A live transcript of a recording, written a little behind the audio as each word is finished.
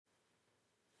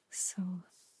So,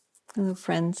 hello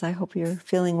friends, I hope you're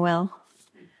feeling well.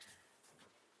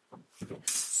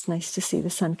 It's nice to see the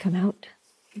sun come out,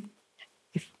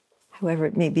 however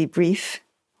it may be brief.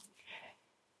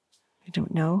 I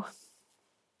don't know.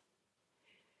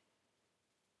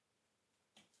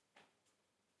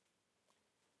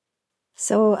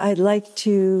 So I'd like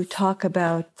to talk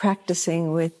about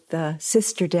practicing with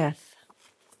sister death,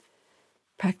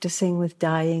 practicing with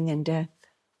dying and death.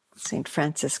 St.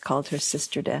 Francis called her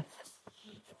sister death.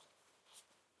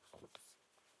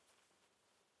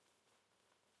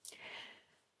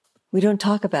 We don't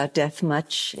talk about death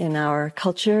much in our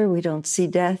culture. We don't see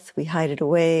death. We hide it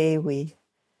away. We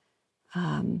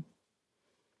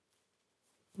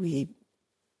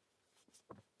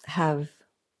have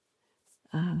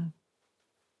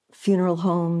funeral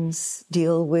homes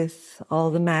deal with all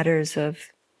the matters of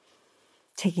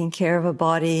taking care of a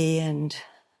body and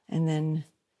then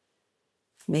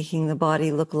making the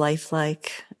body look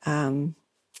lifelike.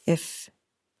 If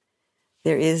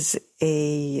there is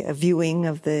a viewing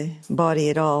of the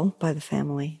body at all by the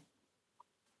family,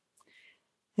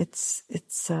 it's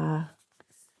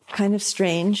kind of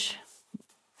strange,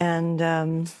 and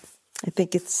I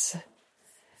think it's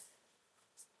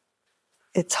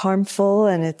harmful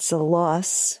and it's a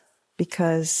loss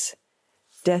because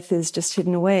death is just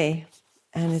hidden away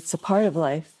and it's a part of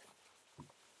life.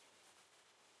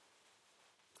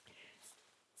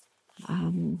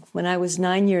 When I was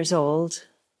 9 years old,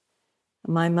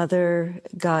 my mother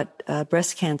got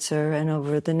breast cancer, and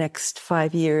over the next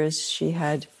 5 years she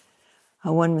had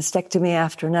one mastectomy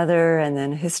after another and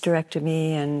then a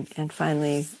hysterectomy and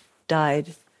finally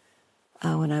died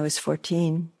when I was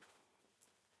 14.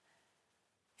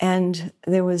 And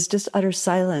there was just utter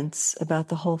silence about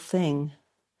the whole thing.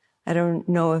 I don't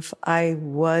know if I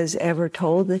was ever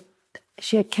told that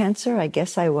she had cancer. I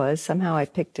guess I was. Somehow I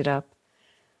picked it up.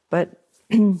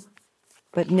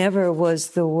 But never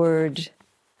was the word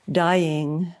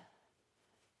dying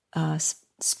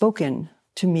spoken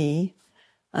to me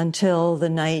until the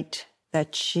night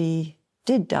that she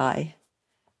did die.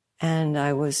 And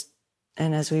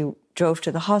as we drove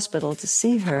to the hospital to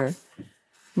see her,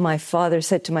 my father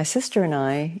said to my sister and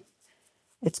I,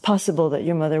 "It's possible that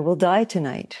your mother will die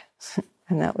tonight."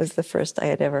 And that was the first I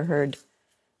had ever heard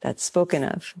that spoken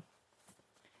of.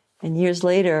 And years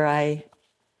later, I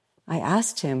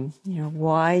asked him,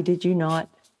 why did you not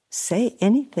say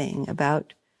anything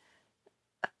about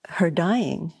her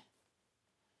dying?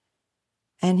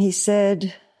 And he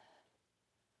said,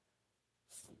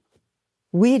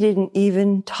 we didn't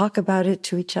even talk about it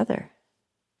to each other.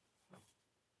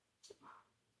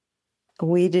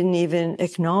 We didn't even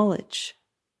acknowledge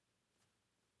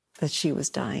that she was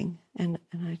dying. And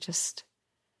I just,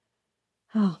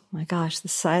 oh my gosh,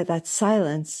 that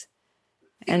silence.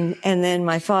 And then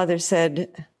my father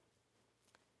said,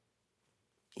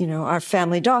 our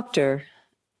family doctor,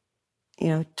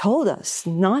 told us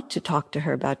not to talk to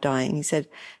her about dying. He said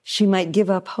she might give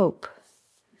up hope.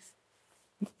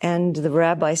 And the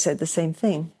rabbi said the same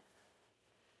thing.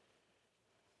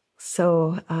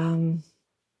 So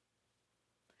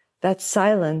that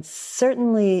silence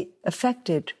certainly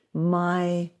affected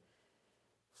my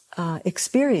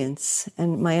experience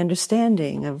and my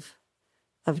understanding of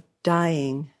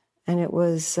dying, and it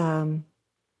was an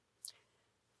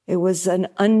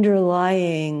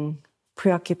underlying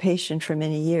preoccupation for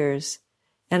many years.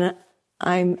 And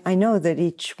I know that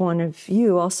each one of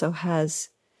you also has,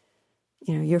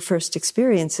 your first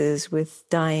experiences with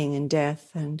dying and death,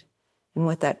 and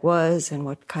what that was, and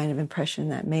what kind of impression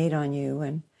that made on you,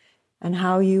 and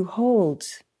how you hold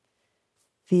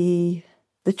the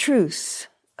truth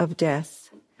of death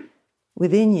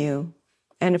within you.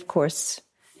 And of course,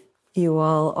 you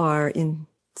all are in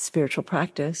spiritual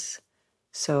practice,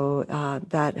 so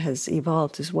that has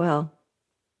evolved as well.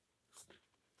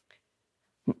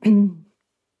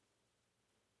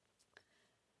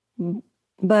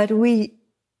 But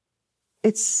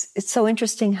it's so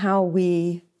interesting how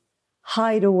we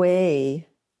hide away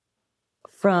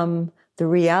from the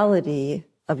reality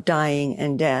of dying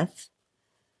and death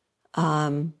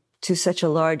to such a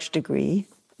large degree.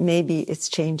 Maybe it's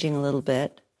changing a little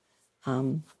bit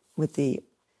with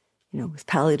with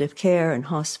palliative care and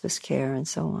hospice care and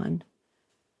so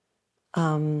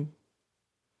on.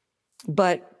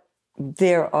 But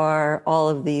there are all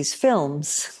of these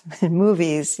films and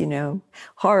movies,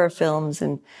 horror films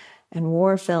and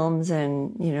war films,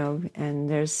 and and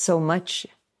there's so much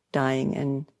dying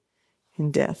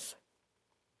and death.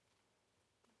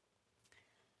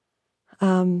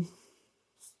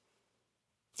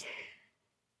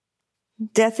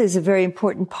 Death is a very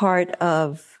important part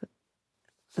of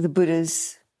the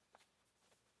Buddha's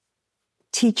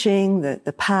teaching,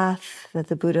 the path that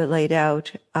the Buddha laid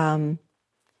out,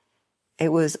 it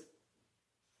was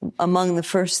among the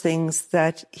first things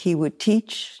that he would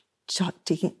teach,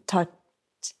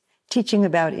 teaching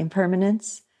about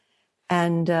impermanence,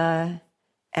 and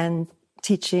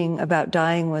teaching about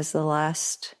dying was the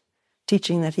last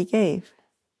teaching that he gave.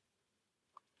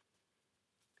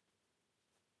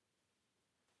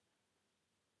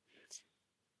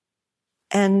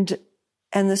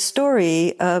 And the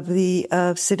story of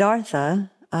Siddhartha,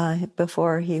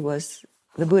 before he was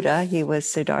the Buddha, he was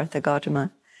Siddhartha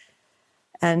Gautama,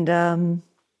 and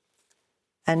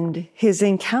his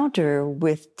encounter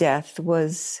with death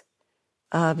was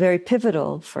very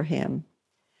pivotal for him.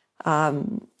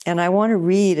 And I want to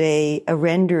read a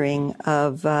rendering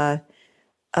of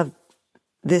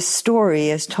this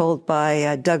story as told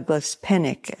by Douglas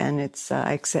Pennick, and it's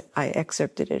I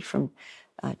excerpted it from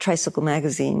Tricycle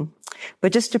Magazine.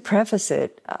 But just to preface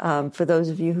it, for those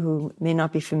of you who may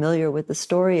not be familiar with the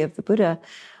story of the Buddha,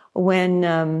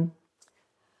 when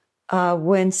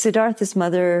Siddhartha's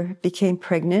mother became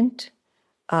pregnant,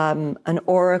 an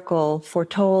oracle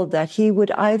foretold that he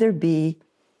would either be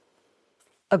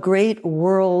a great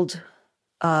world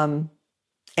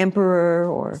emperor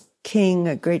or king,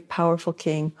 a great powerful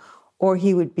king, or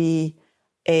he would be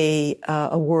a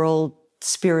world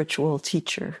spiritual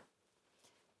teacher.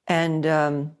 And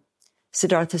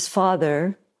Siddhartha's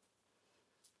father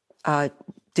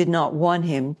did not want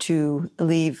him to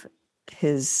leave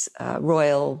his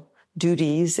royal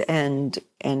duties and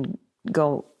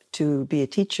go to be a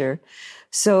teacher.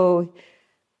 So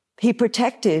he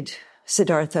protected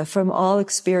Siddhartha from all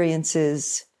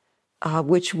experiences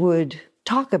which would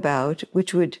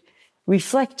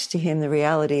reflect to him the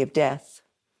reality of death.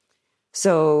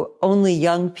 So only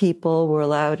young people were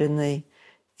allowed in the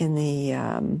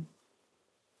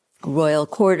royal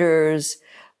quarters.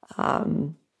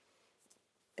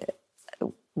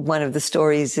 One of the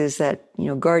stories is that,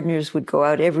 gardeners would go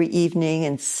out every evening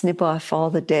and snip off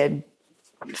all the dead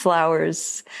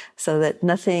flowers so that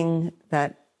nothing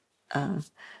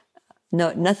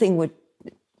would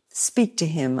speak to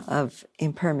him of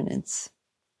impermanence,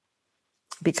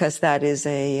 because that is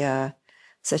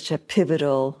such a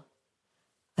pivotal,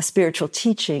 a spiritual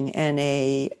teaching and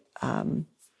a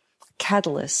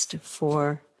catalyst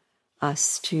for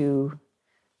us to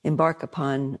embark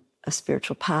upon a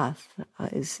spiritual path,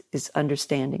 is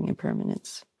understanding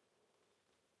impermanence.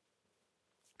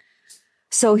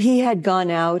 So he had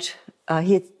gone out,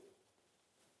 he had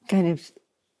kind of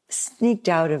sneaked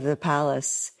out of the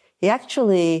palace. He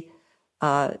actually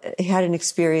he had an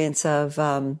experience of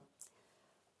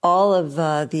all of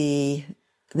the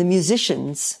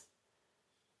musicians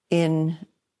in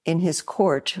his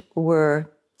court were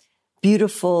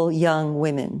beautiful young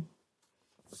women,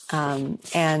 and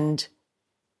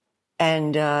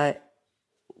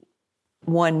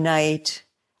one night,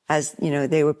 as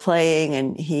they were playing,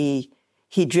 and he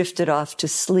drifted off to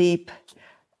sleep,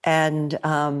 and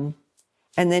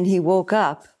then he woke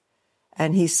up,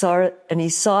 and he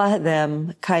saw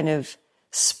them kind of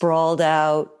sprawled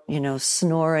out,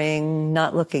 snoring,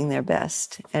 not looking their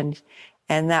best, and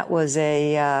that was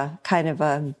a kind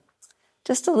of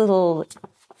just a little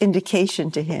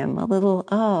indication to him,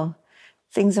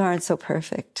 things aren't so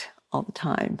perfect all the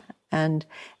time, and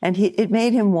it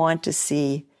made him want to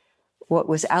see what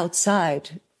was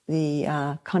outside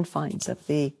the confines of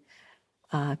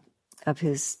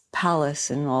his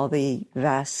palace and all the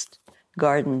vast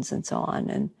gardens and so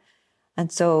on,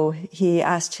 and so he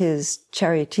asked his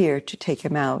charioteer to take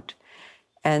him out,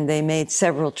 and they made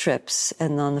several trips.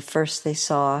 And on the first, they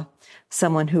saw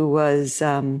someone who was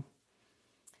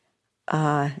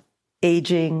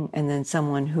aging, and then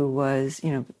someone who was,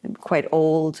 quite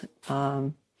old,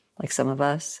 like some of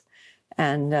us,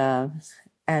 and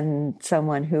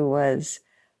someone who was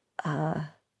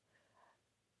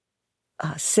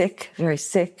sick, very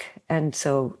sick. And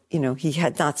so, he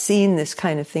had not seen this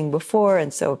kind of thing before.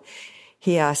 And so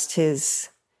he asked his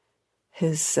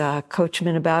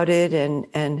coachman about it,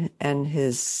 and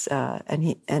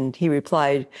he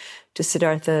replied to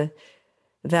Siddhartha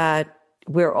that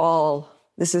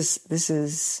this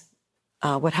is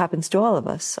what happens to all of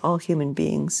us. All human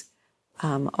beings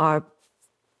are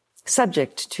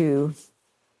subject to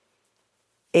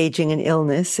aging and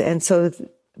illness. And so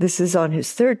this is on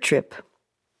his third trip.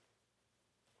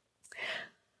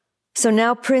 So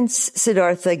now Prince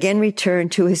Siddhartha again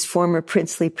returned to his former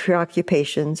princely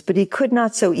preoccupations, but he could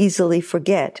not so easily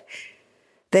forget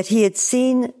that he had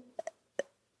seen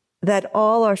that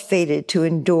all are fated to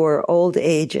endure old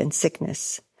age and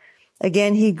sickness.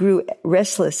 Again, he grew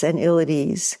restless and ill at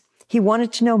ease. He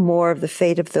wanted to know more of the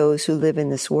fate of those who live in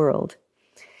this world.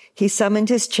 He summoned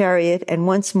his chariot and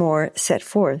once more set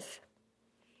forth.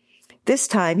 This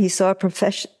time he saw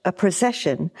a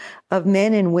procession of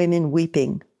men and women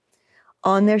weeping.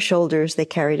 On their shoulders they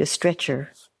carried a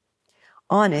stretcher.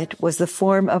 On it was the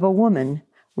form of a woman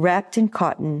wrapped in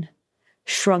cotton,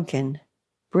 shrunken,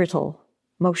 brittle,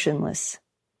 motionless.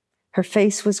 Her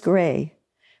face was gray,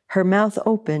 her mouth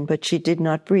open, but she did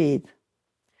not breathe.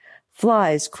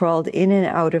 Flies crawled in and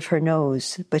out of her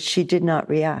nose, but she did not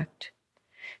react.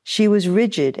 She was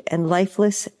rigid and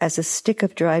lifeless as a stick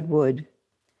of dried wood.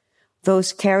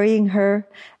 Those carrying her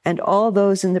and all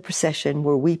those in the procession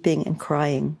were weeping and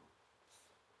crying.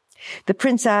 The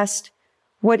prince asked,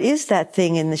 "What is that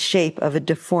thing in the shape of a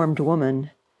deformed woman?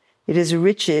 It is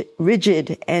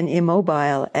rigid and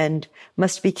immobile and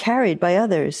must be carried by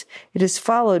others. It is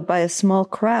followed by a small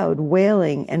crowd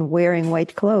wailing and wearing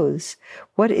white clothes.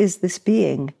 What is this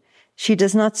being? She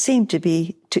does not seem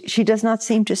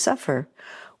to suffer.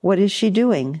 What is she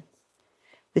doing?"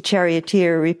 The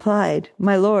charioteer replied,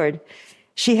 "My lord,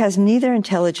 she has neither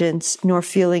intelligence nor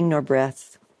feeling nor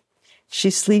breath.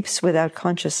 She sleeps without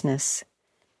consciousness,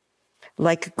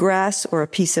 like grass or a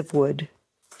piece of wood.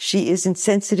 She is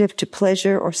insensitive to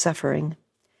pleasure or suffering.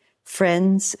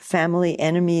 Friends, family,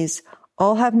 enemies,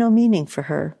 all have no meaning for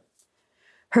her.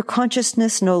 Her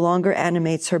consciousness no longer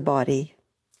animates her body.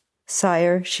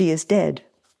 Sire, she is dead."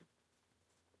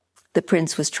 The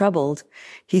prince was troubled.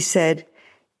 He said,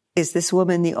 "Is this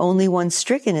woman the only one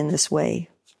stricken in this way?"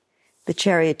 The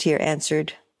charioteer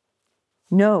answered,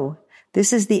 "No,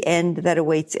 this is the end that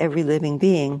awaits every living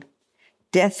being.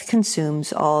 Death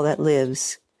consumes all that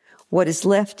lives. What is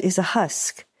left is a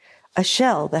husk, a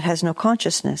shell that has no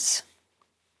consciousness."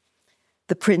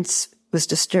 The prince was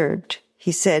disturbed.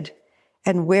 He said,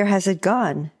 "And where has it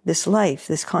gone, this life,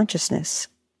 this consciousness?"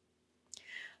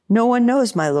 "No one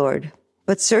knows, my lord,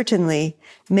 but certainly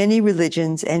many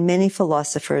religions and many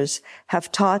philosophers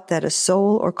have taught that a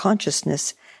soul or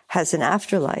consciousness has an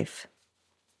afterlife.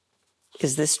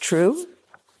 Is this true?"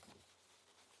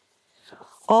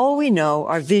 "All we know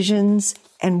are visions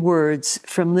and words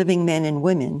from living men and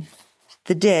women.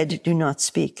 The dead do not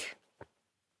speak."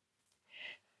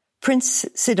 Prince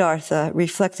Siddhartha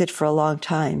reflected for a long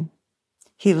time.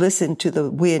 He listened to the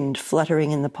wind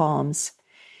fluttering in the palms.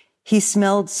 He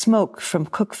smelled smoke from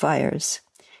cook fires.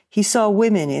 He saw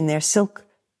women in their silk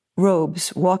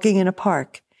robes walking in a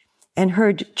park and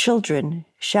heard children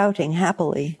shouting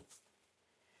happily.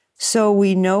 "So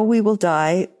we know we will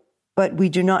die, but we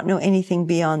do not know anything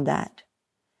beyond that.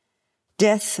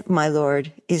 Death, my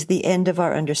lord, is the end of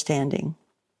our understanding."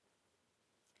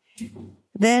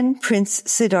 Then Prince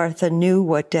Siddhartha knew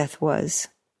what death was.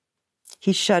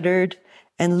 He shuddered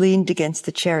and leaned against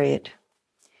the chariot.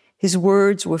 His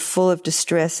words were full of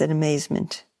distress and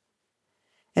amazement.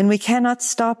 "And we cannot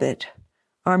stop it.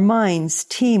 Our minds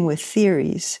teem with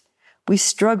theories. We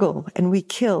struggle and we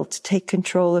kill to take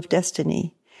control of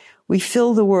destiny. We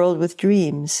fill the world with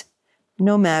dreams.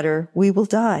 No matter, we will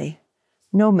die.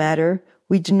 No matter,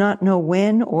 we do not know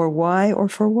when or why or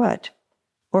for what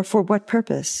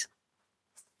purpose."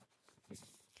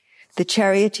 The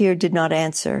charioteer did not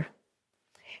answer,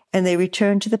 and they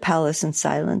returned to the palace in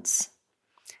silence.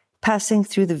 Passing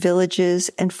through the villages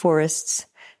and forests,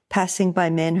 passing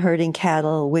by men herding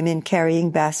cattle, women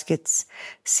carrying baskets,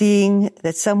 seeing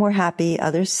that some were happy,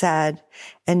 others sad,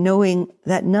 and knowing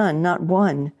that none, not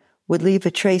one, would leave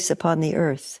a trace upon the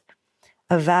earth,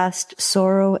 a vast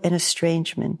sorrow and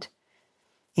estrangement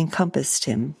encompassed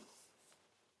him.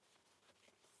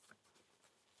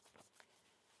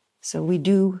 So we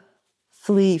do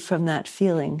flee from that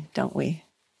feeling, don't we,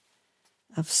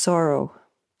 of sorrow,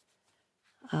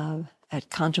 at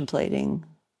contemplating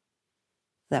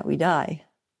that we die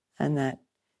and that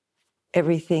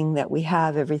everything that we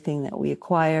have, everything that we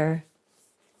acquire,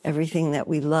 everything that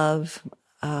we love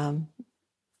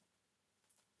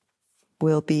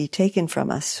will be taken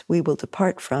from us. We will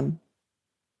depart from.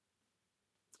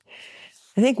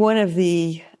 I think one of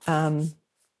the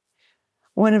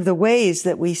ways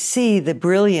that we see the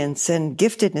brilliance and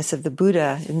giftedness of the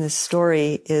Buddha in this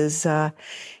story is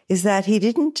that he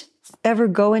didn't ever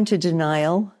go into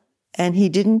denial, and he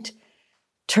didn't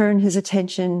turn his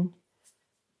attention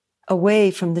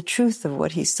away from the truth of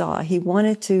what he saw. He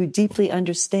wanted to deeply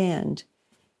understand,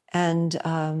 and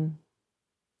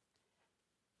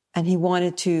he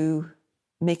wanted to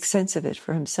make sense of it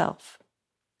for himself.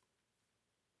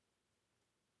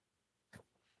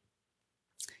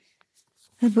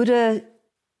 The Buddha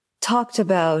talked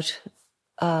about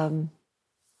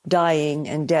dying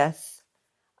and death,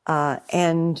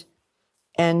 and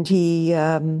he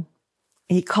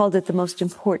he called it the most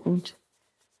important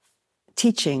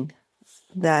teaching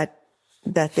that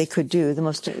they could do.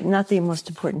 Not the most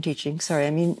important teaching, sorry,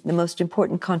 I mean the most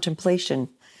important contemplation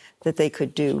that they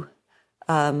could do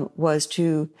was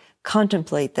to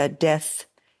contemplate that death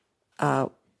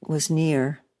was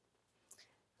near.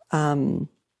 And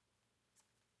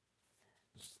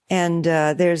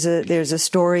there's a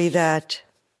story that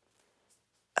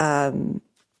the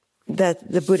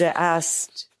Buddha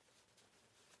asked.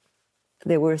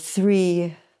 There were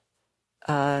 3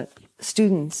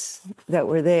 students that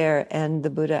were there, and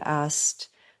the Buddha asked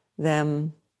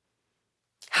them,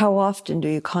 "How often do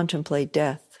you contemplate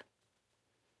death?"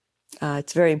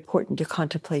 It's very important to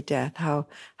contemplate death.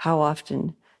 How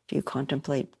often do you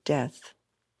contemplate death?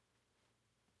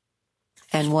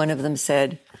 And one of them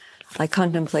said, "I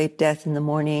contemplate death in the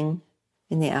morning,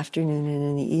 in the afternoon, and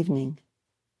in the evening."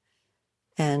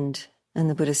 And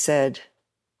the Buddha said,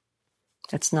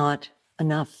 "That's not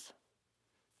enough."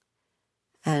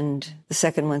 And the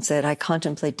second one said, "I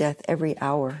contemplate death every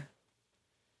hour."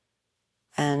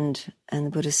 And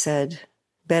the Buddha said,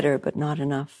 "Better, but not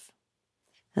enough."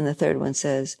 And the third one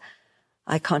says,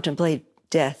 "I contemplate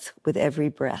death with every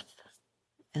breath."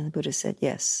 And the Buddha said,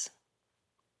 "Yes."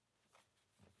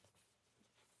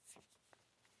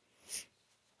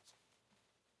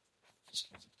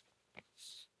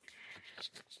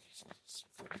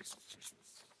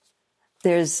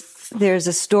 There's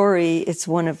a story. It's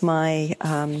one of my.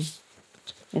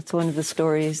 It's one of the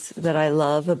stories that I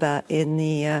love about in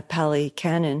the Pali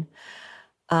Canon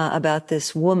about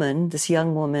this woman, this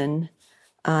young woman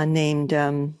named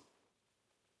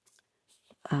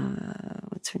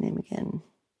what's her name again?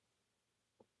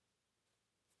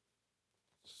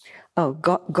 Oh,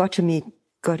 Gotami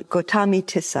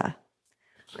Tissa.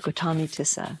 Gotami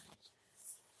Tissa.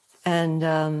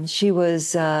 And she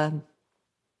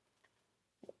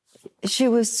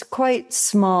was quite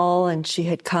small, and she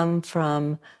had come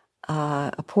from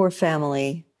a poor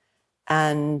family,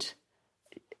 and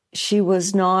she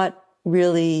was not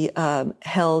really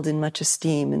held in much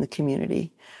esteem in the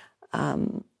community.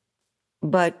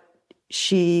 But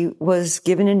she was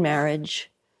given in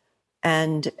marriage,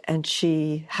 and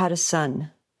she had a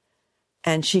son.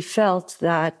 And she felt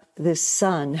that this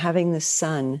son, having this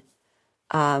son,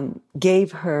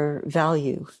 gave her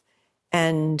value.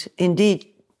 And indeed,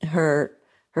 her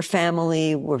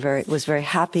family was very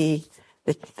happy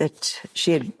that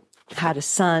she had a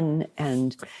son,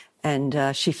 and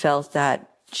she felt that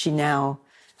she now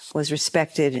was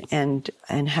respected and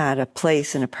had a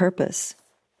place and a purpose.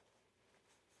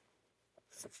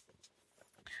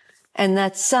 And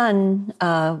that son,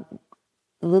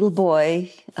 little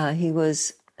boy, he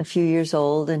was a few years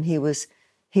old, and he was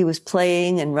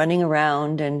playing and running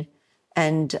around, and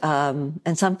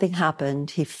something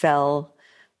happened. He fell.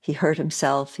 He hurt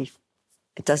himself.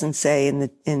 It doesn't say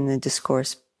in the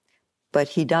discourse, but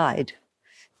he died.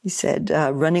 He said,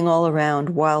 running all around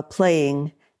while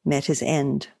playing met his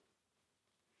end.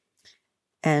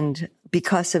 And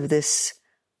because of this,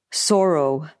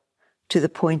 sorrow to the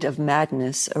point of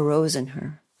madness arose in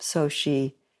her. So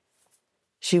she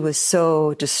was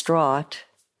so distraught,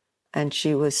 and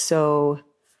she was so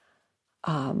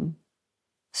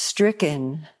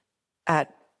stricken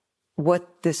at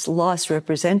what this loss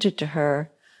represented to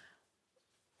her.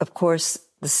 Of course,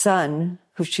 the son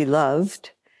who she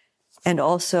loved, and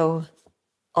also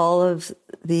all of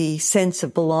the sense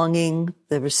of belonging,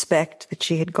 the respect that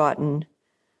she had gotten,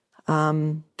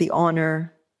 the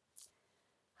honor.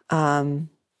 And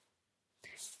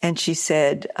she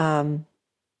said,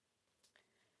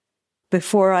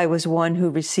 "Before I was one who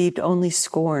received only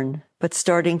scorn, but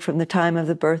starting from the time of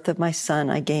the birth of my son,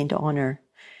 I gained honor.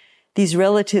 These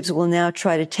relatives will now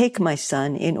try to take my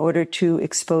son in order to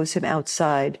expose him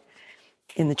outside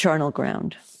in the charnel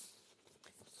ground."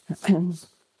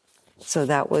 So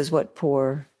that was what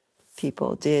poor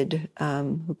people did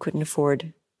who couldn't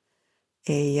afford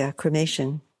a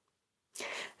cremation.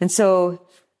 And so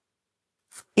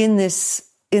in this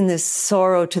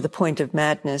sorrow to the point of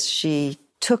madness, she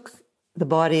took the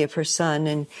body of her son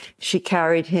and she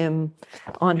carried him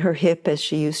on her hip, as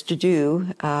she used to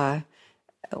do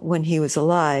when he was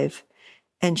alive.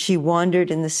 And she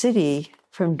wandered in the city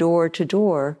from door to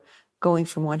door, going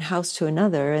from one house to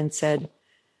another, and said,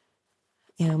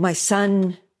 "My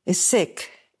son is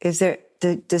sick.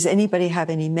 Does anybody have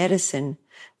any medicine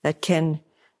that can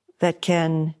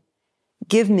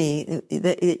give me,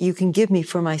 that you can give me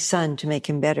for my son to make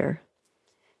him better?"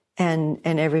 And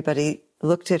everybody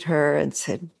looked at her and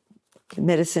said,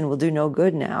 "Medicine will do no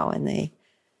good now." And they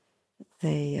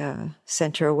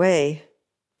sent her away.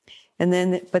 And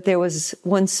then, but there was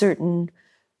one certain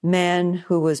man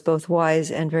who was both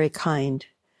wise and very kind.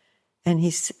 And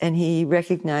he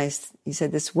recognized, he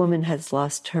said, this woman has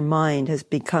lost her mind, has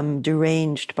become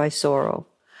deranged by sorrow.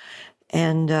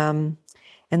 And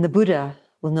the Buddha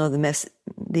will know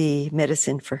the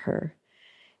medicine for her.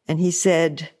 And he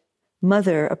said,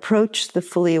 Mother, approach the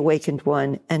fully awakened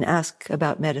one and ask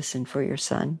about medicine for your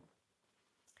son.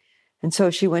 And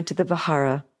so she went to the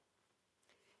Vihara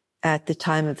at the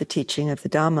time of the teaching of the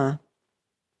Dhamma.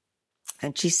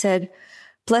 And she said,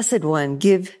 Blessed One,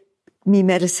 give me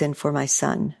medicine for my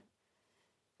son.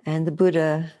 And the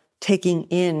Buddha, taking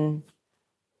in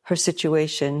her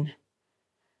situation,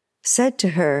 said to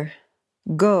her,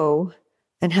 Go,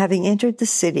 and having entered the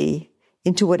city,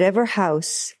 into whatever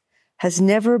house has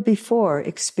never before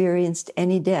experienced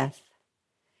any death,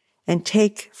 and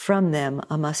take from them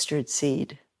a mustard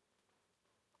seed.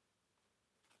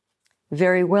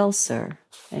 Very well, sir.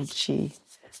 And she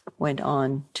went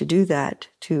on to do that,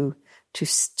 to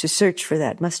search for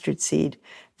that mustard seed,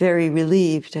 very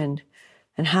relieved and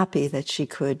happy that she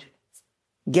could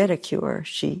get a cure,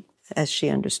 as she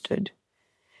understood.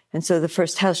 And so the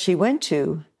first house she went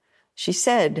to, she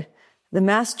said, The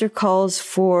master calls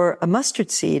for a mustard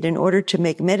seed in order to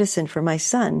make medicine for my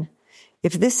son.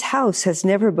 If this house has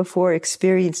never before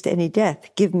experienced any death,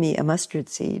 give me a mustard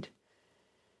seed.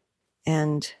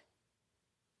 And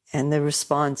the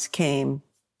response came,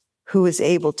 Who is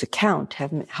able to count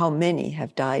how many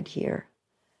have died here?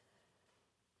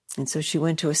 And so she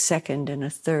went to a second and a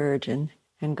third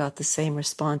and got the same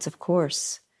response. Of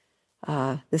course,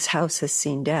 this house has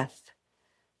seen death.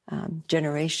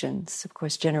 Generations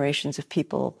of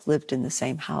people lived in the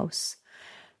same house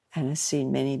and has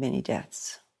seen many, many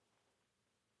deaths.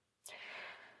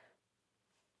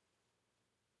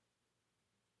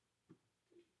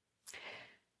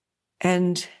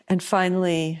 And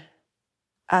finally,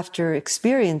 after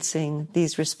experiencing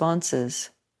these responses,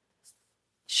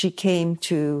 she came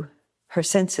to her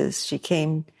senses. She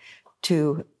came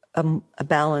to a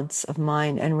balance of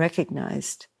mind and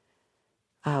recognized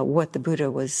what the Buddha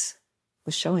was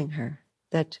showing her,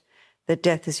 that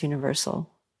death is universal.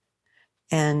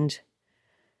 And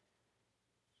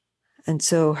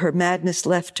so her madness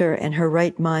left her and her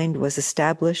right mind was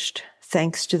established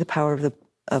thanks to the power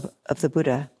of the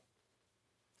Buddha.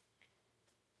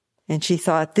 And she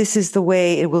thought, this is the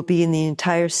way it will be in the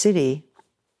entire city.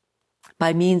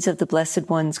 By means of the Blessed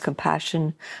One's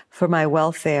compassion for my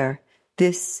welfare,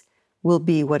 this will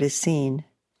be what is seen.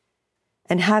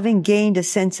 And having gained a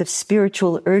sense of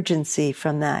spiritual urgency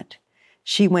from that,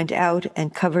 she went out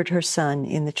and covered her son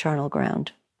in the charnel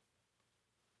ground.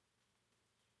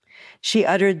 She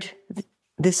uttered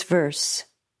this verse,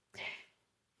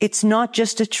 It's not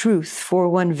just a truth for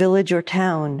one village or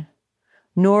town,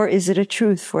 nor is it a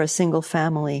truth for a single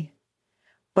family,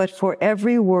 but for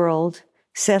every world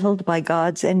settled by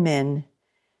gods and men,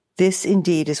 this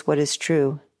indeed is what is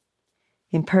true,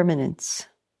 impermanence.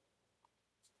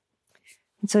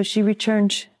 And so she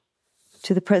returned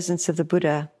to the presence of the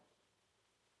Buddha.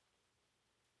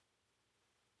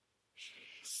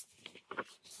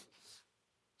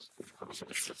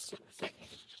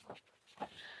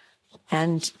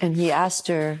 And he asked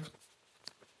her,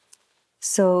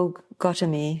 So,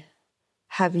 Gautami,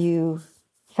 have you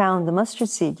found the mustard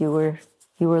seed you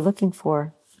were looking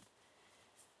for?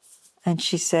 And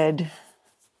she said,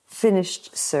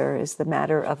 Finished, sir, is the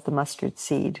matter of the mustard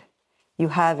seed. You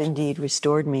have indeed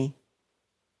restored me.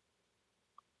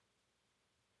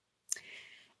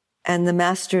 And the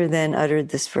master then uttered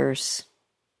this verse.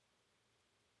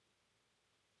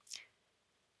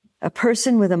 A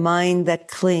person with a mind that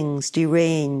clings,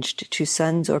 deranged to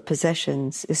sons or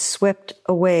possessions, is swept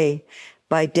away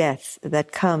by death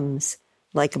that comes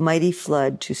like mighty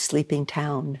flood to sleeping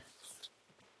town.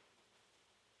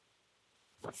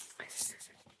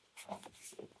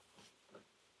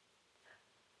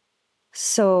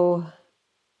 So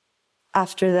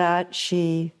after that,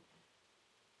 she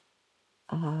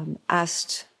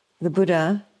asked the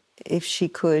Buddha if she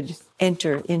could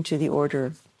enter into the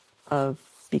order of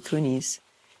bhikkhunis,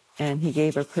 and he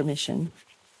gave her permission.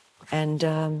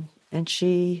 And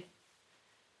she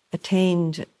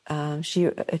attained, she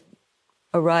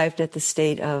arrived at the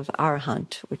state of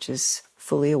arahant, which is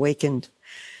fully awakened.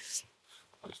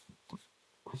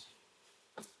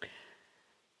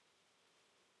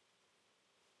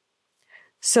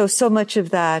 So much of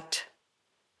that,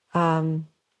 I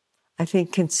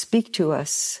think, can speak to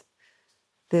us,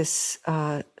 this,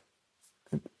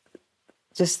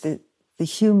 just the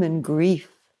human grief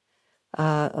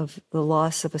of the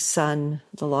loss of a son,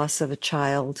 the loss of a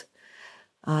child,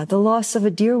 the loss of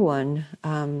a dear one,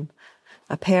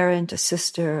 a parent, a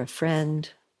sister, a friend,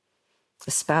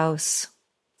 a spouse.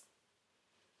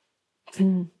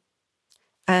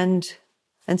 And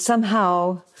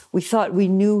somehow we thought we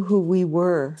knew who we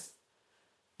were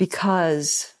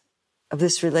because of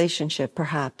this relationship,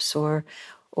 perhaps, or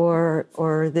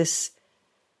this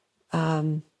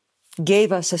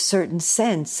gave us a certain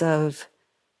sense of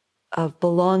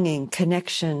belonging,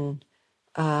 connection,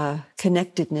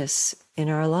 connectedness in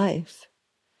our life.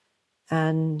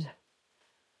 And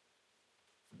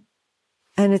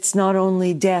it's not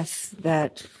only death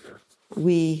that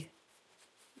we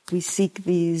seek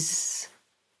these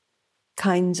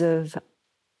kinds of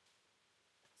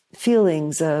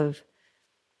feelings of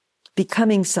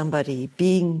becoming somebody,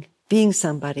 being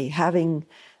somebody, having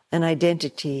an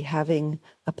identity, having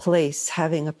a place,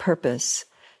 having a purpose.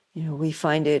 We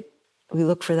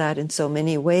look for that in so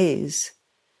many ways.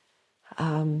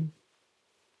 And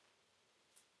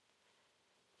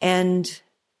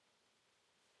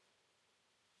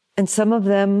some of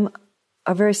them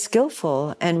are very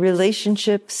skillful, and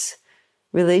relationships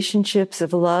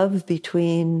of love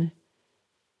between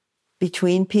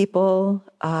people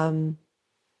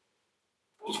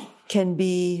can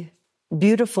be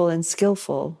beautiful and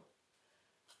skillful.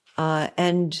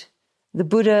 And the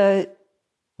Buddha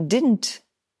didn't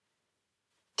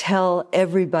tell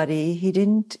everybody, he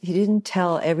didn't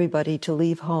tell everybody to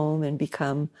leave home and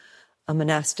become a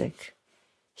monastic.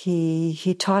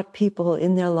 He taught people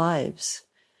in their lives.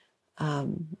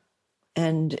 And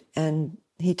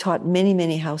he taught many,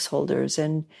 many householders,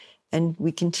 and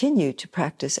we continue to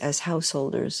practice as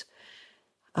householders.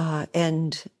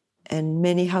 And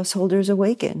many householders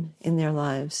awaken in their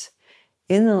lives,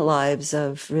 in the lives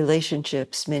of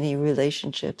relationships, many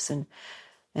relationships and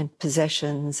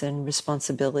possessions and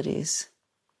responsibilities.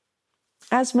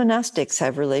 As monastics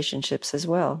have relationships as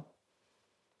well.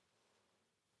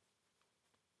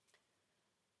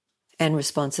 And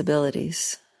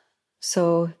responsibilities.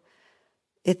 So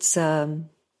it's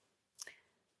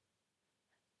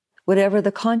whatever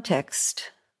the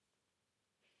context,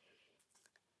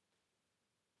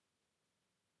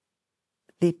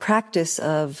 the practice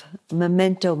of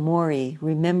memento mori,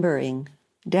 remembering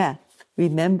death,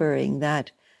 remembering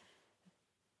that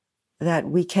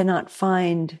we cannot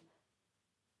find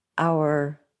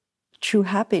our true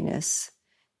happiness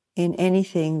in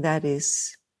anything that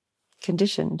is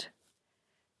conditioned,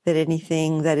 that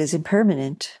anything that is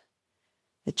impermanent,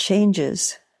 that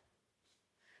changes,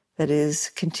 that is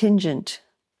contingent.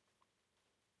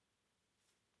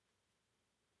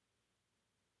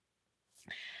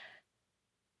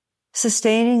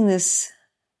 Sustaining this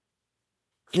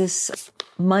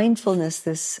mindfulness,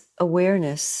 this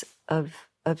awareness of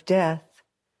death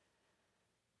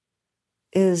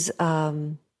is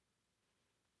a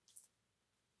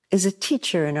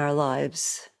teacher in our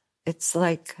lives. It's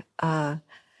like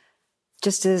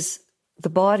just as the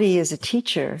body is a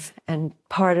teacher, and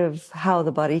part of how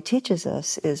the body teaches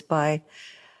us is by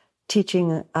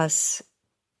teaching us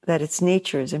that its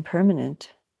nature is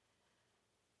impermanent.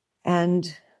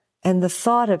 And the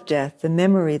thought of death, the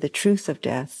memory, the truth of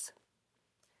death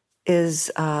is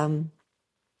a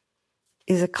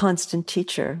constant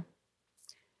teacher.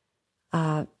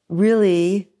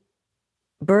 Really,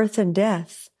 birth and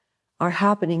death are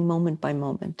happening moment by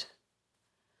moment.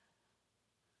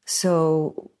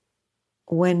 So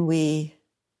when we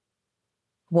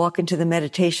walk into the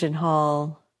meditation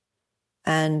hall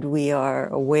and we are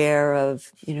aware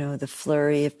of, the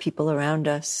flurry of people around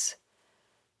us,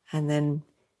 and then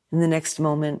in the next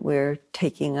moment we're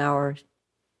taking our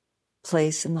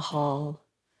place in the hall,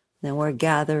 then we're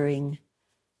gathering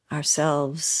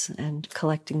ourselves and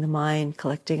collecting the mind,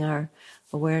 collecting our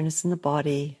awareness in the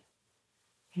body,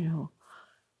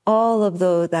 all of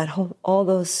all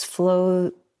those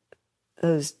flow,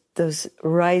 those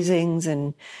risings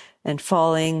and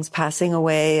fallings, passing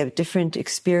away of different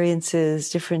experiences,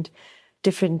 different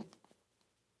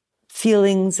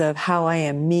feelings of how I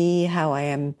am me, how I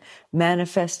am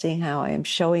manifesting, how I am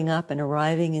showing up and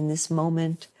arriving in this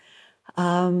moment,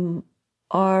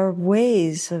 are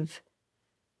ways of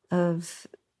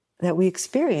that we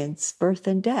experience birth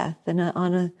and death, and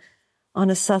on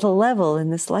a subtle level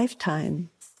in this lifetime.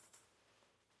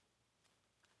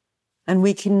 And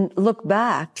we can look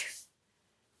back,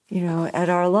 at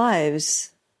our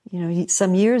lives,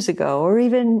 some years ago, or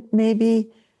even maybe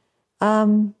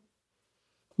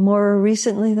more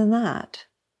recently than that.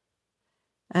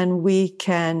 And we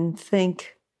can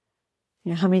think,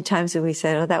 how many times have we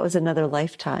said, oh, that was another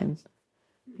lifetime.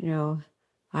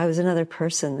 I was another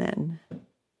person then.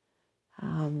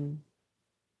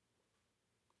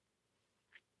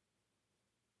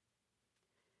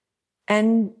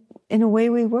 And in a way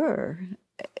we were.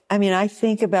 I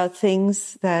think about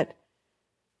things that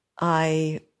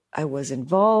I was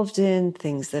involved in,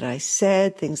 things that I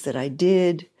said, things that I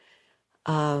did.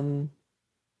 Not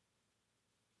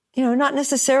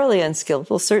necessarily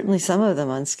unskillful, certainly some of them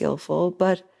unskillful,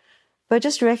 but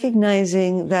just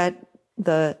recognizing that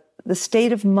the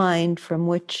state of mind from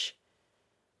which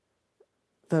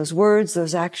those words,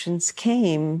 those actions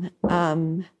came,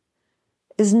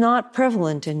 is not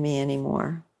prevalent in me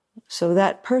anymore. So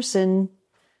that person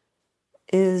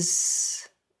is,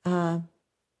 there's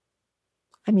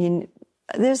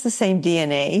the same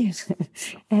DNA,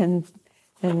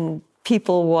 and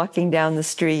people walking down the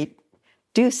street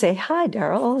do say, "Hi,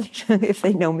 Daryl," if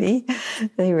they know me,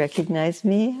 they recognize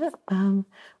me.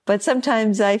 But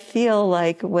sometimes I feel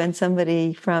like when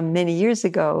somebody from many years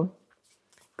ago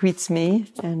greets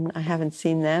me and I haven't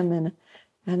seen them,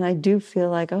 and I do feel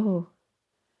like, oh,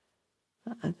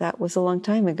 that was a long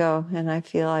time ago, and I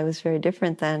feel I was very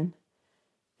different then.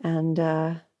 And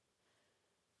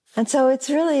so it's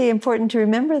really important to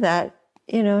remember that,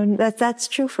 that's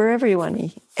true for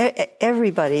everyone,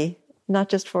 everybody, not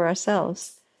just for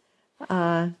ourselves.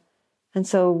 And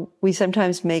so we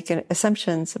sometimes make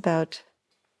assumptions about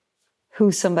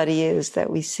who somebody is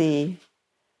that we see,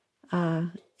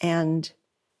 and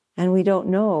we don't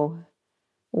know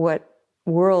what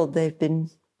world they've been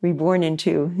reborn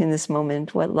into in this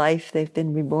moment, what life they've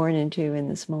been reborn into in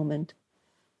this moment,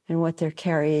 and what they're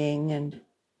carrying, and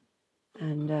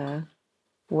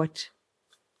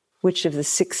which of the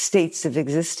 6 states of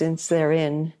existence they're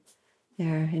in.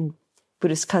 In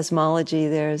Buddhist cosmology,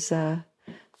 there's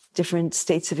different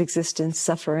states of existence,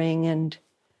 suffering, and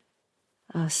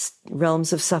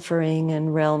realms of suffering,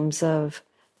 and realms of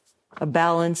a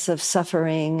balance of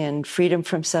suffering and freedom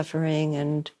from suffering,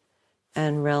 and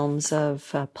realms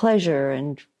of pleasure,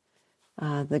 and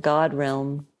the God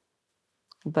realm.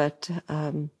 But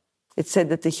it's said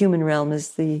that the human realm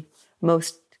is the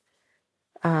most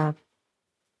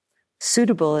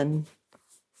suitable and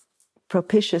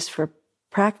propitious for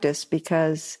practice,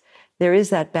 because there is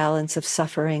that balance of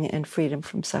suffering and freedom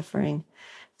from suffering,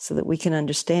 so that we can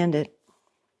understand it.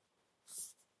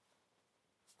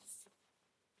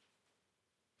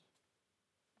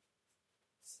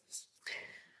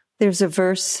 There's a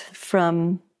verse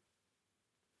from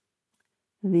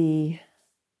the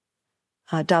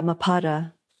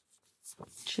Dhammapada,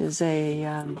 which is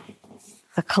a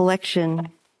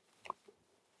collection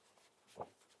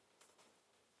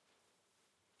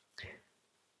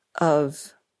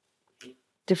of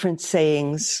different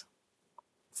sayings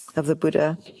of the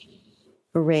Buddha,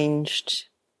 arranged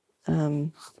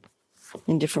in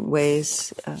different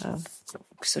ways,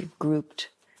 sort of grouped,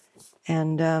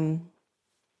 and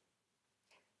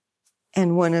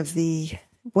one of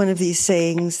these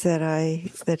sayings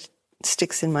that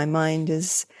sticks in my mind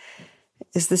is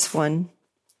this one: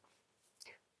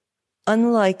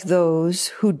 unlike those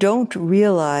who don't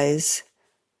realize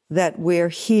that we're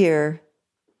here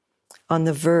on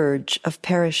the verge of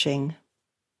perishing,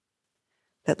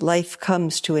 that life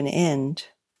comes to an end,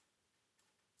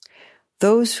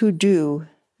 those who do,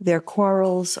 their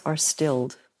quarrels are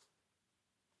stilled.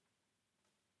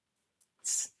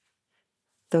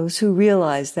 Those who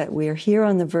realize that we are here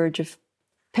on the verge of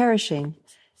perishing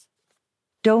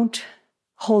don't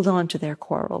hold on to their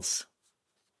quarrels.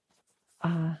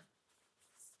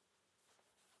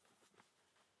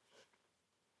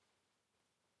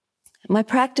 My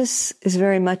practice is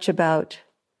very much about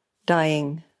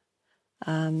dying.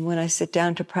 When I sit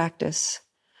down to practice,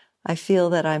 I feel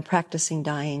that I'm practicing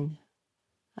dying.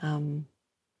 And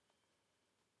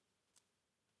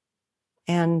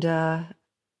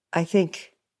I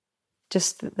think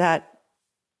just that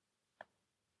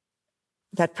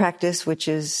practice, which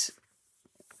is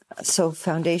so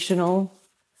foundational,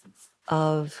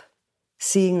 of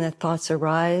seeing that thoughts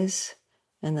arise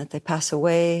and that they pass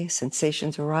away,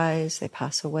 sensations arise, they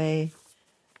pass away,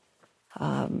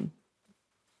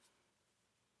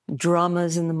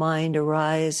 dramas in the mind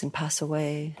arise and pass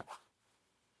away.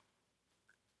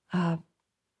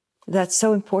 That's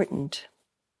so important.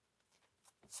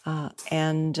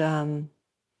 And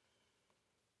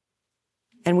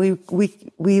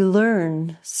we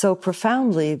learn so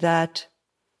profoundly that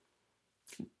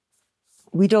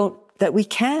we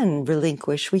can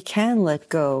relinquish, we can let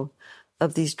go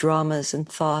of these dramas and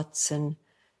thoughts and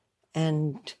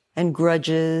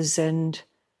grudges and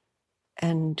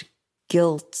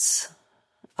guilts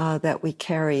that we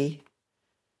carry.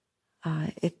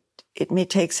 It may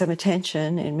take some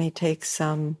attention, it may take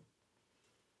some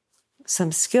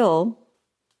skill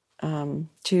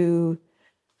to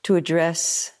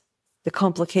address the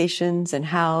complications and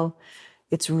how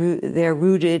they're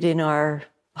rooted in our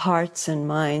hearts and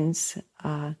minds,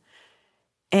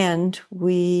 and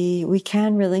we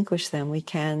can relinquish them. We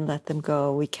can let them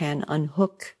go. We can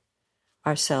unhook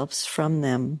ourselves from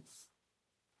them.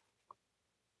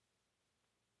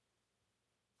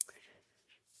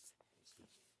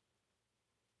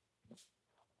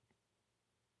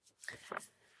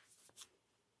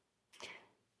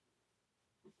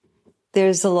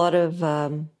 There's a lot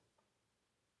of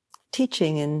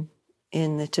teaching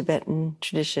in the Tibetan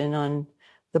tradition on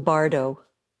the bardo.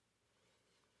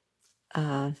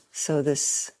 So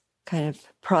this kind of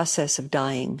process of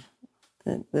dying,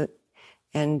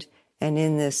 and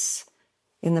in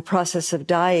the process of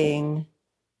dying,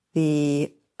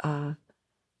 the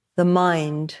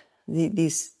mind,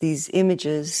 these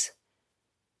images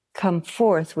come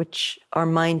forth, which are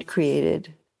mind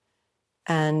created,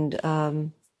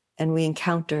 and we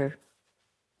encounter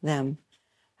them.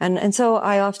 And so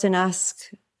I often ask,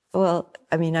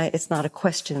 it's not a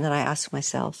question that I ask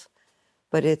myself,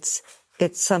 but it's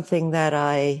something that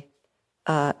I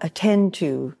attend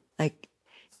to. Like,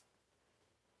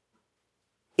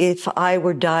 if I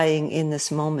were dying in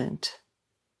this moment,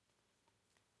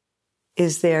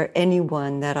 is there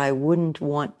anyone that I wouldn't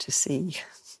want to see?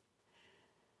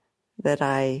 That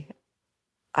I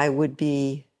would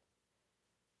be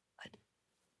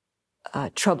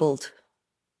troubled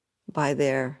by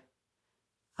their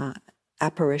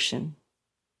apparition?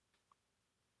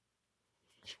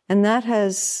 And that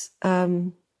has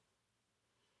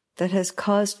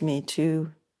caused me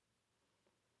to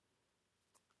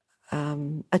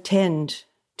attend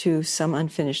to some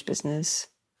unfinished business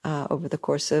over the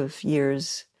course of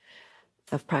years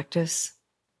of practice,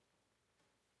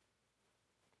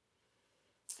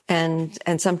 and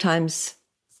sometimes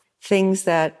things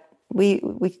that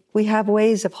we have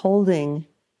ways of holding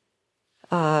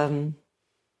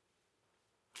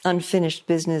unfinished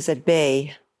business at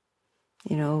bay.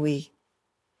 We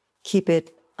keep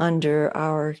it under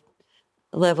our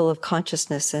level of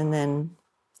consciousness, and then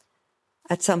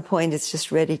at some point it's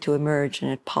just ready to emerge,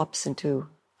 and it pops into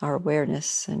our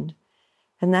awareness, and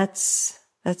that's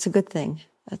a good thing.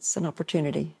 That's an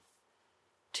opportunity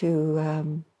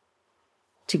to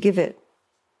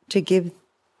give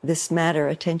this matter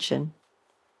attention.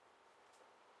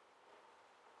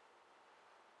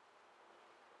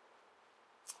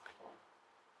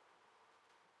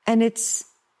 And it's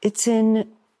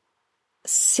in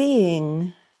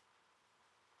seeing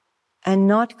and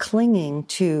not clinging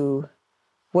to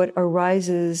what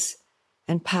arises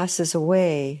and passes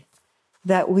away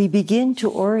that we begin to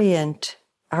orient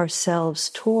ourselves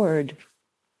toward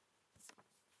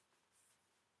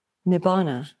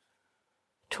nibbana,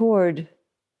 toward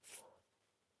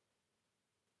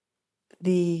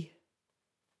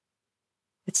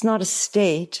it's not a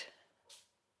state,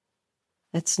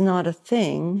 it's not a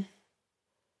thing,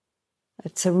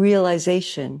 it's a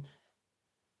realization,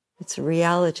 it's a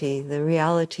reality, the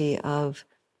reality of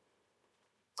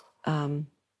the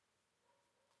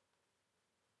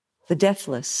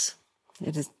deathless.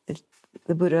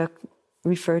 The Buddha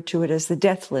referred to it as the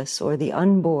deathless, or the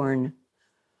unborn,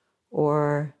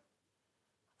 or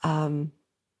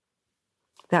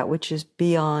that which is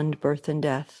beyond birth and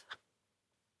death.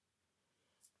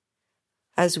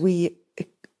 As we,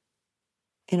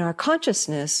 in our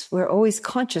consciousness, we're always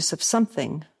conscious of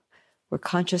something. We're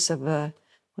conscious of the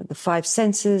five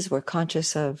senses. We're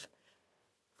conscious of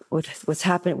what's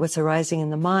happening, what's arising in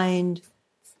the mind.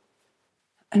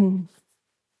 And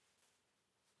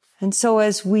so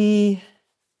as we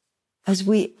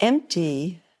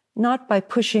empty, not by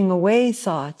pushing away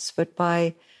thoughts, but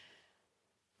by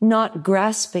not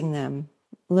grasping them,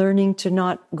 learning to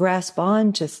not grasp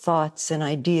onto thoughts and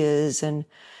ideas and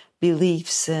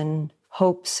beliefs and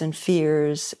hopes and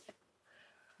fears,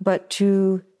 but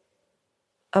to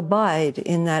abide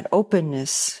in that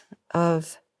openness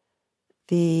of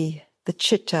the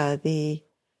citta, the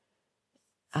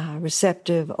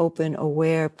receptive, open,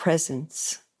 aware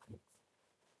presence.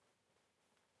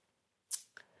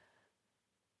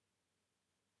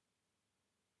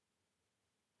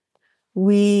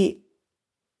 We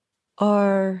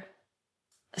are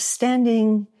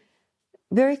standing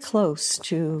very close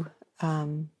to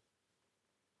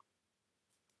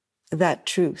that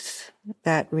truth,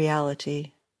 that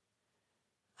reality.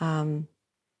 And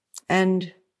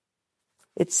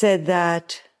it's said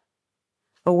that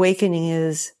awakening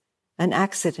is an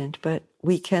accident, but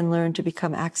we can learn to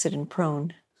become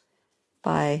accident-prone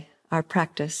by our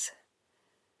practice.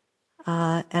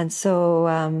 And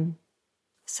so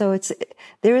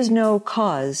there is no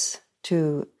cause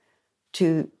to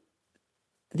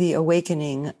the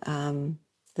awakening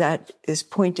that is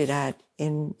pointed at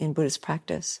in Buddhist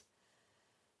practice.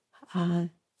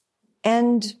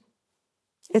 And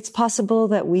it's possible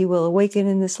that we will awaken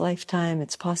in this lifetime.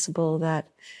 It's possible that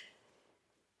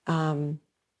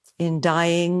in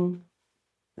dying,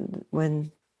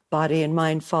 when body and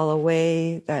mind fall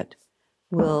away, that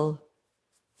we'll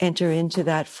enter into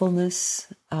that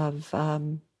fullness of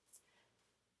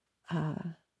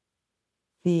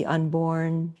the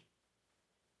unborn,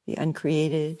 the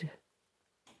uncreated.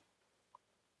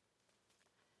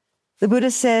 The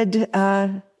Buddha said,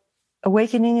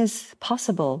 awakening is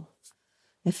possible.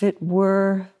 If it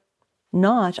were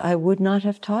not, I would not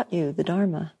have taught you the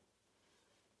Dharma.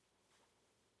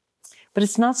 But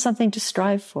it's not something to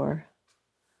strive for,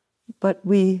 but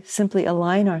we simply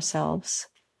align ourselves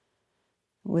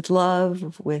with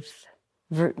love,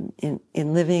 in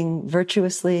living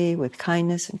virtuously, with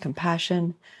kindness and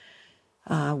compassion,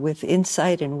 with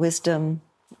insight and wisdom.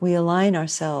 We align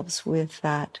ourselves with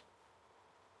that,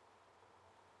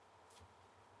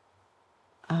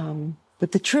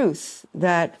 with the truth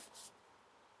that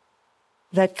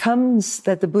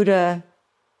the Buddha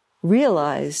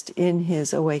realized in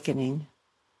his awakening,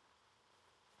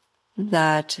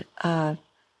 that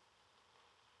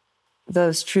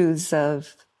those truths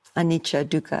of anicca,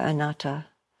 dukkha, anatta,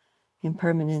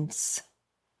 impermanence,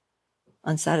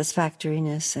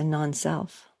 unsatisfactoriness, and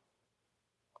non-self.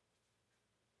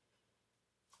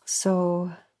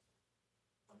 So,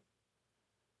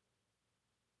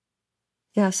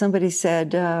 somebody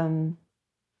said on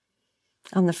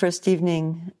the first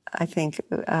evening, I think,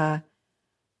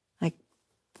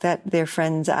 that their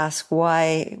friends ask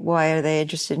why are they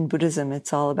interested in Buddhism?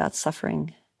 It's all about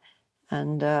suffering,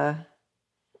 and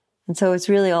so it's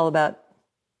really all about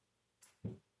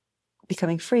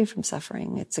becoming free from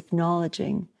suffering. It's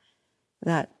acknowledging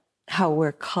that how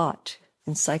we're caught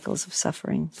in cycles of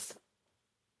suffering.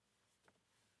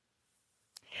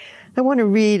 I want to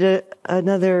read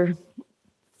another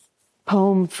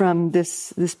poem from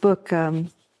this book,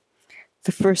 The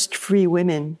First Free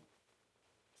Women.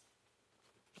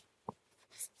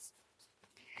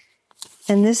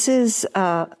 And this is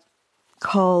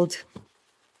called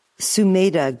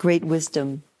Sumedha, Great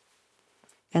Wisdom.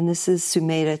 And this is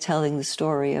Sumedha telling the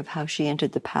story of how she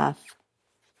entered the path.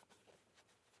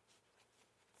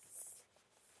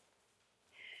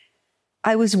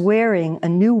 I was wearing a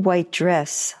new white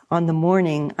dress on the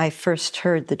morning I first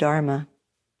heard the Dharma.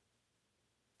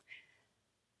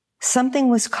 Something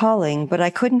was calling, but I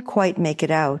couldn't quite make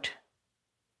it out.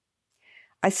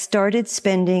 I started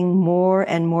spending more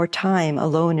and more time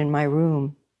alone in my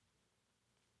room.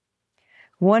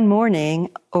 One morning,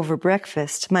 over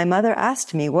breakfast, my mother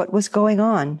asked me what was going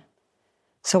on,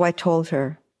 so I told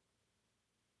her.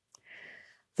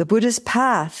 The Buddha's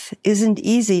path isn't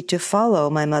easy to follow,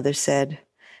 my mother said,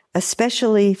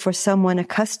 especially for someone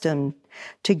accustomed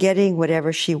to getting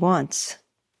whatever she wants.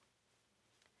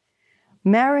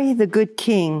 Marry the good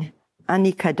king,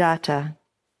 Anikadatta.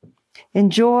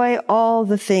 Enjoy all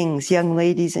the things young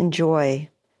ladies enjoy,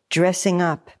 dressing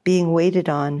up, being waited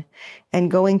on, and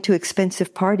going to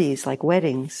expensive parties like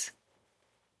weddings.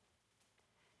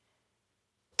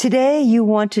 Today you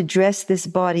want to dress this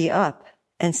body up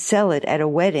and sell it at a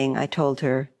wedding, I told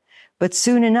her, but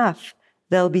soon enough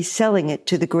they'll be selling it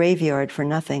to the graveyard for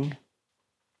nothing.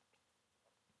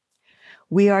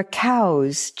 We are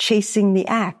cows chasing the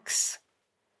axe.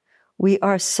 We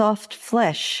are soft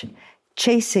flesh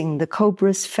chasing the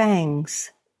cobra's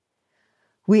fangs.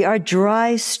 We are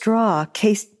dry straw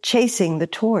chasing the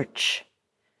torch.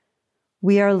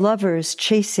 We are lovers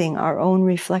chasing our own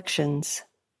reflections.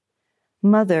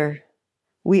 Mother,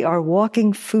 we are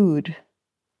walking food.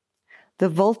 The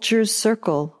vultures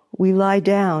circle, we lie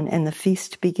down, and the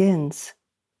feast begins.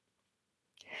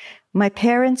 My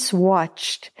parents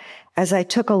watched as I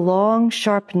took a long,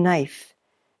 sharp knife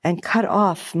and cut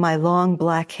off my long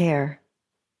black hair.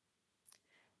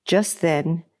 Just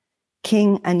then,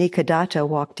 King Anikadatta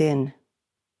walked in.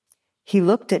 He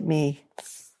looked at me,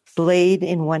 blade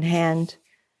in one hand,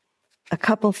 a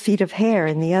couple feet of hair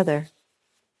in the other.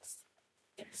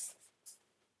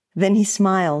 Then he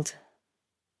smiled.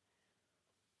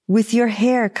 With your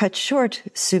hair cut short,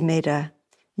 Sumedha,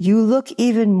 you look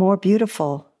even more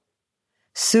beautiful.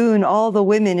 Soon all the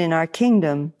women in our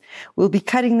kingdom will be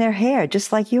cutting their hair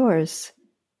just like yours.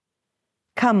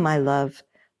 Come, my love,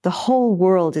 the whole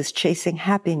world is chasing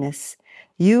happiness.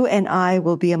 You and I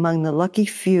will be among the lucky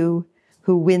few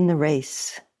who win the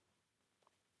race.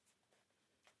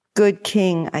 Good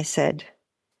king, I said,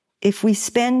 if we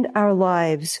spend our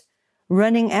lives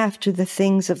running after the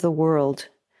things of the world,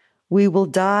 we will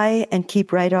die and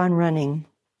keep right on running.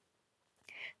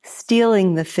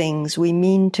 stealing the things we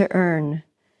mean to earn,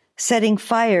 setting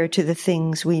fire to the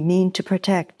things we mean to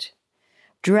protect,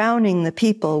 drowning the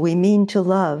people we mean to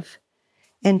love,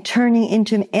 and turning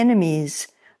into enemies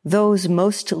those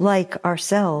most like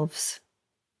ourselves.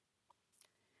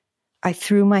 I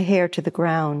threw my hair to the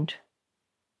ground.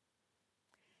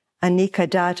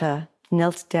 Anikadatta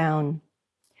knelt down,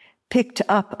 picked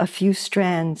up a few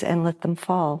strands and let them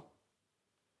fall.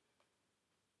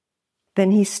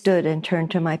 Then he stood and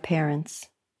turned to my parents.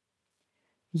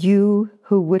 You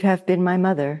who would have been my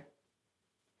mother,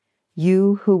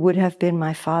 you who would have been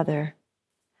my father,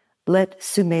 let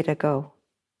Sumedha go.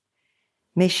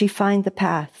 May she find the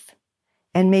path,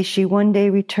 and may she one day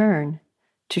return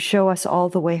to show us all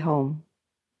the way home.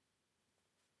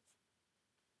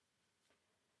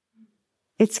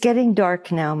 It's getting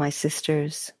dark now, my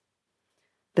sisters.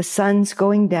 The sun's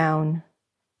going down,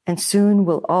 and soon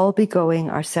we'll all be going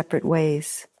our separate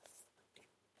ways.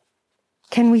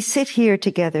 Can we sit here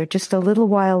together just a little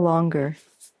while longer,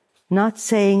 not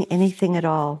saying anything at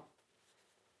all?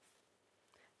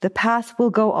 The path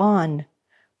will go on,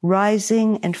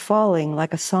 rising and falling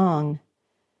like a song,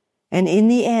 and in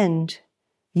the end,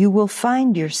 you will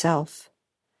find yourself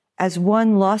as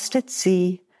one lost at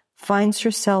sea finds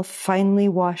herself finally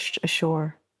washed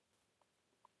ashore.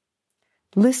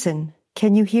 Listen,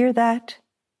 can you hear that?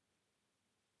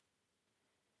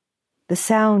 The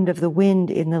sound of the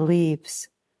wind in the leaves,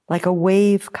 like a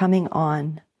wave coming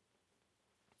on.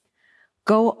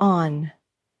 Go on,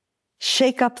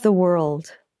 shake up the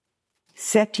world,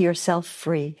 set yourself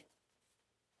free.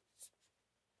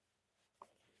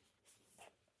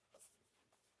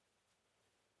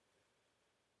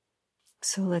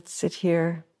 So let's sit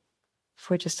here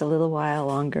for just a little while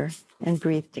longer and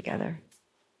breathe together.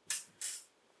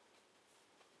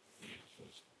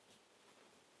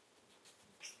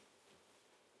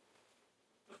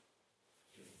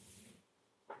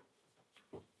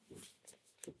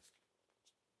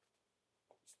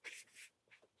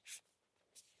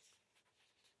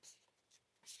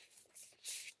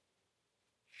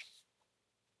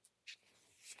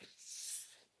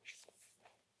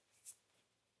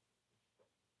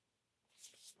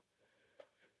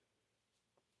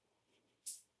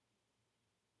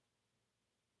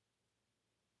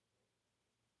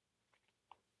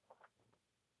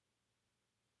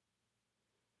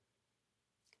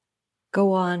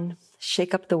 Go on,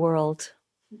 shake up the world,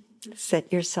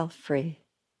 set yourself free.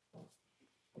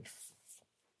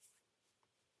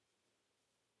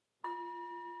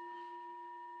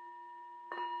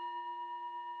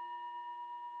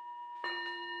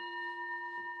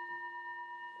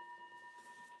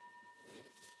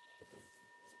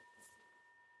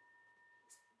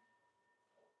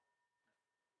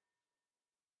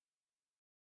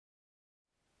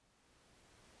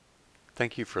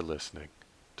 Thank you for listening.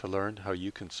 To learn how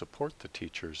you can support the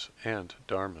teachers and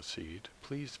Dharma Seed,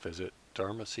 please visit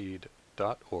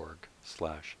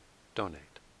dharmaseed.org/donate.